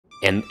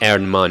and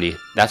earn money.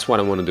 That's what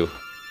I want to do.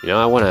 You know,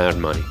 I want to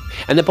earn money.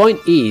 And the point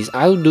is,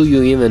 how do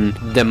you even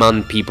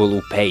demand people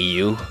who pay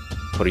you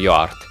for your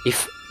art?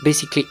 If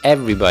basically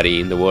everybody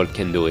in the world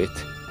can do it,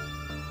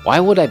 why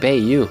would I pay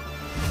you?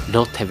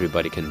 Not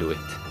everybody can do it.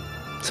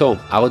 So,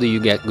 how do you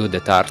get good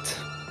at art?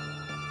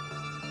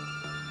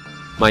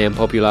 My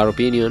unpopular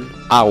opinion?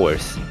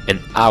 Hours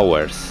and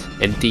hours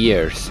and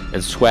tears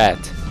and sweat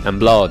and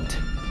blood.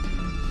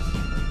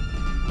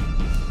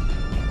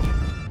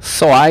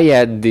 So I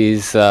had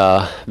this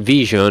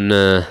vision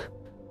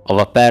of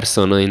a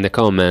person in the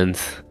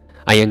comments.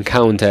 I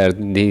encountered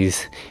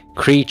this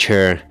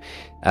creature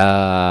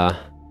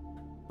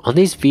on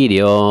this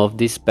video of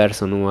this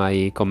person who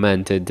I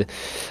commented,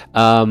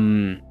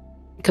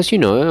 because you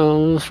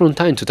know, from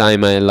time to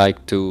time I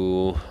like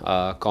to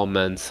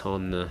comment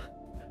on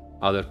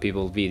other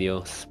people's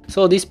videos.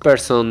 So this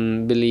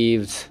person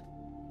believes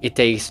it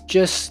takes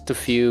just a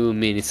few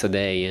minutes a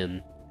day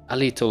and a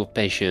little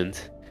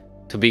patience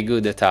to be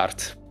good at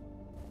art.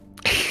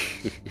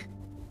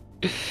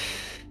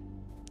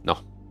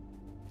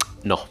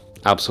 No,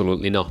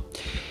 absolutely no.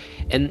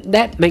 And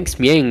that makes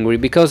me angry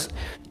because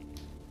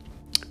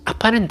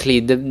apparently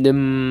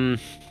the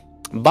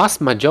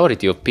vast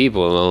majority of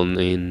people on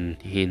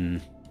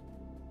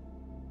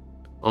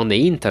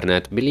the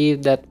internet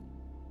believe that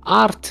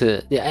art,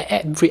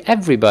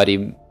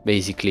 everybody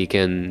basically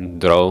can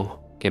draw,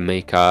 can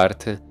make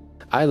art.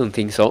 I don't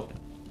think so.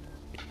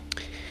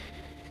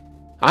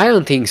 I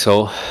don't think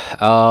so.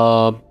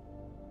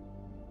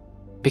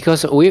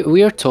 Because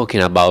we are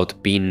talking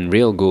about being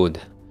real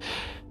good.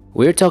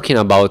 We're talking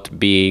about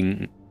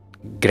being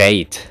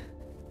great.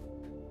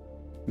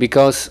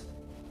 Because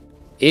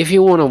if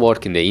you want to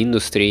work in the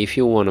industry, if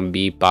you want to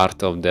be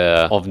part of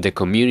the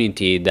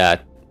community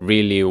that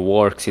really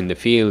works in the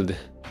field,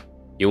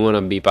 you want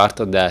to be part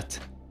of that,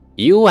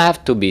 you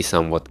have to be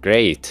somewhat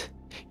great.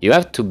 You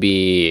have to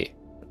be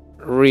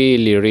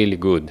really, really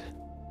good.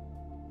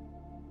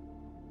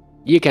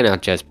 You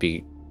cannot just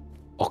be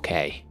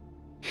okay.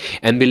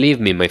 And believe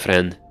me, my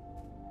friend,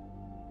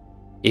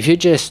 if you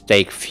just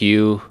take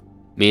few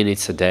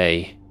minutes a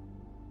day,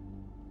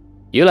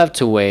 you'll have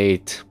to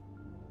wait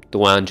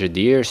 200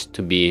 years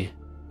to be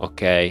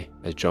okay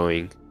at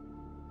drawing.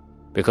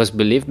 Because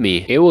believe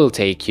me, it will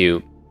take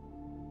you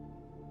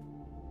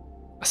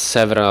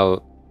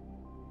several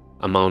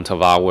amount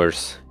of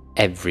hours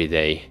every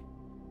day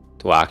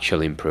to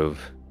actually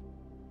improve.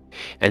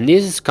 And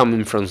this is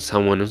coming from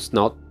someone who's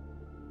not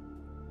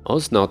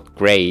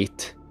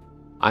great.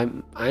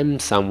 I'm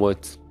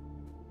somewhat,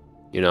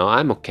 you know,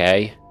 I'm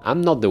okay.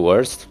 I'm not the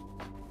worst.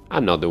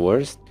 I'm not the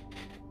worst.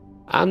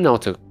 I'm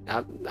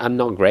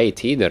not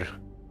great either.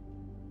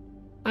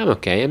 I'm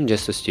okay. I'm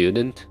just a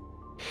student.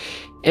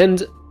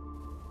 And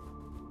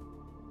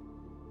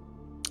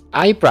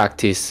I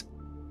practice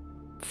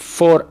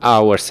 4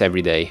 hours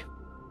every day.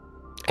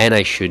 And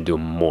I should do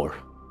more.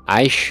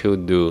 I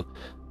should do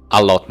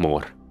a lot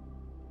more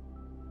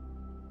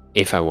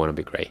if I want to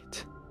be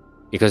great.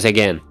 Because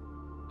again,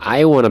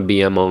 I want to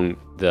be among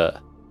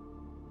the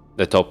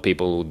top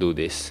people who do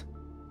this.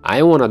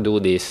 I want to do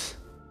this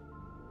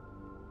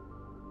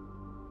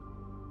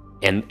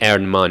and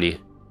earn money.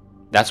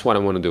 That's what I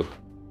want to do.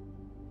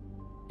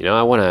 You know,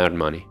 I want to earn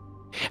money.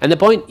 And the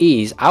point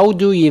is, how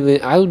do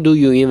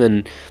you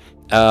even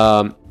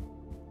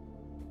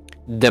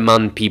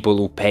demand people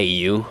who pay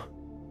you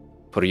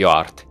for your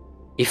art?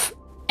 If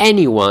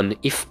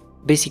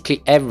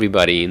basically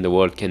everybody in the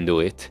world can do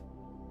it,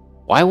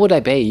 why would I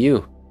pay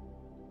you?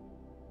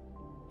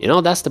 You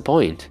know, that's the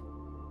point.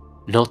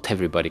 Not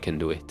everybody can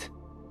do it.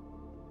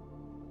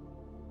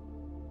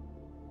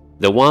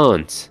 The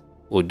ones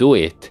who do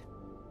it,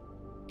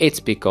 it's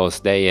because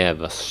they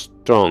have a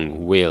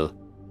strong will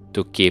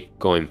to keep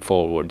going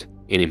forward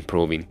and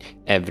improving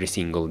every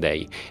single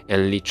day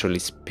and literally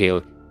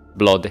spill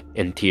blood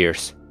and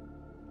tears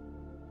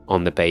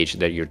on the page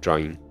that you're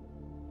drawing.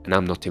 And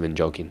I'm not even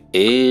joking.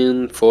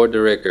 And for the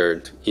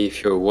record,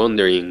 if you're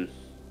wondering,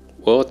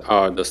 what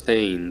are the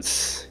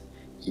stains?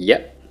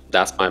 Yep,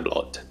 that's my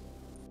blood.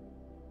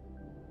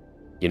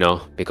 You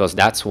know, because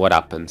that's what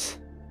happens.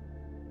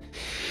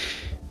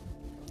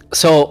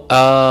 So,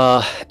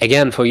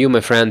 again, for you,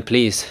 my friend,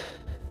 please,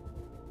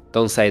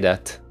 don't say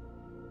that.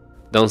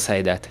 Don't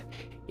say that.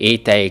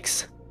 It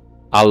takes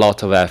a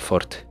lot of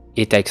effort.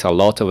 It takes a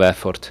lot of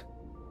effort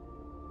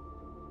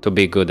to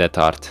be good at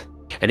art.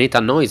 And it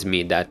annoys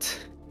me that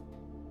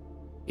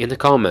in the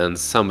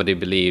comments somebody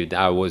believed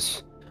I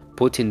was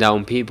putting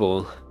down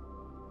people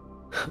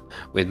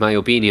with my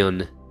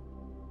opinion,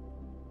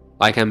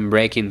 like I'm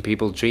breaking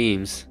people's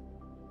dreams.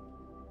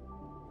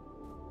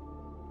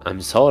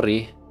 I'm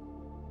sorry,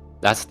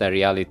 that's the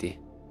reality.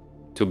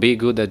 To be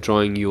good at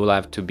drawing, you'll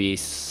have to be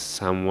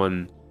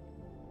someone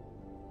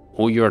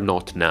who you're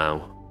not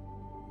now.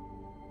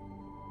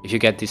 If you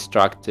get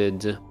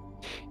distracted,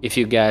 if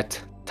you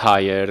get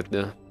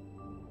tired,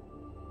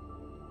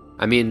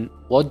 I mean,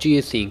 what do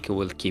you think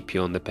will keep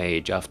you on the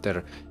page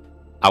after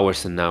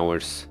hours and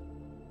hours?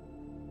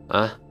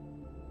 Huh?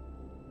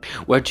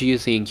 Where do you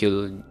think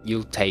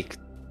you'll take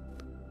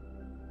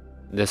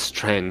the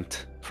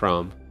strength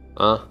from?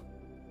 Huh?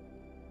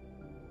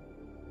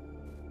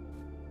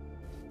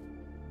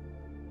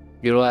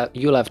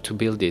 You'll have to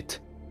build it.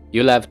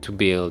 You'll have to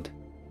build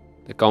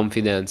the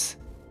confidence,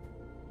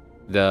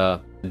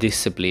 the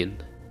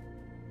discipline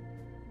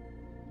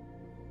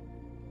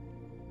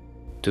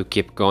to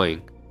keep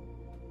going.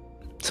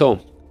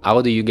 So,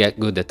 how do you get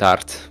good at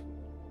art?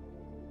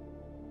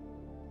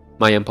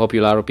 My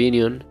unpopular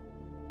opinion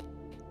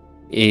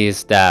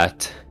is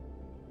that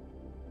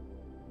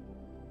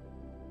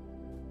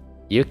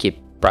you keep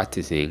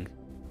practicing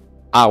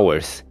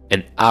hours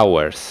and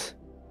hours,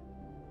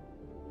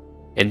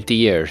 and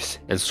tears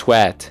and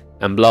sweat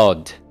and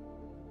blood,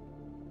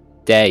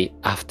 day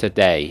after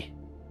day.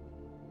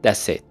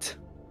 That's it.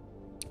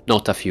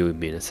 Not a few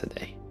minutes a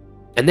day.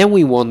 And then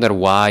we wonder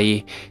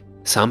why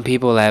some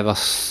people have a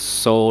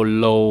so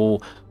low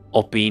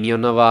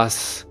opinion of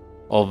us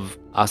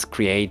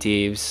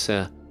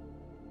creatives.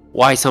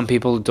 Why some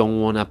people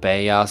don't want to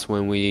pay us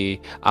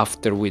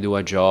after we do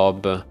a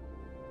job,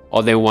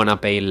 or they want to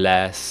pay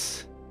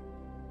less.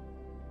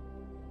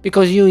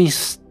 Because you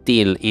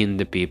instill in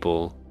the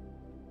people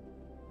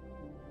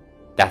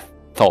that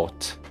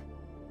thought.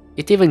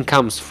 It even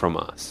comes from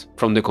us,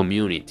 from the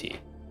community,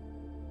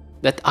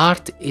 that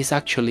art is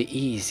actually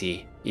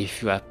easy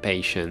if you have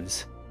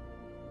patience.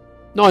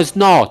 No, it's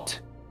not.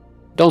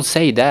 Don't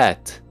say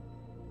that.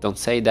 Don't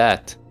say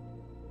that.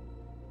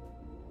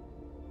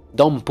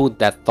 Don't put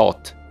that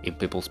thought in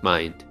people's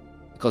mind,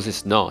 because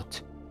it's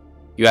not.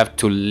 You have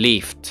to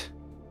lift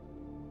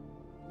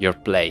your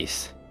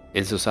place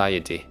in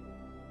society,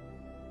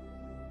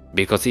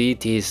 because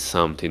it is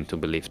something to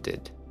be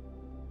lifted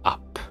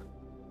up,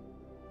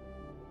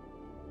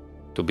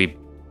 to be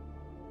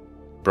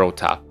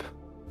brought up,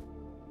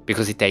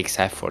 because it takes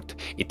effort,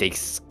 it takes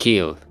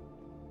skill,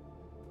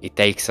 it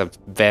takes a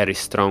very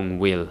strong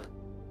will,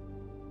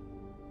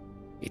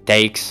 it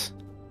takes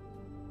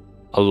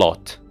a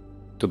lot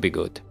to be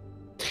good.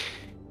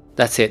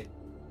 That's it.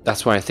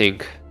 That's what I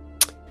think.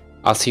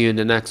 I'll see you in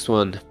the next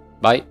one.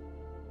 Bye.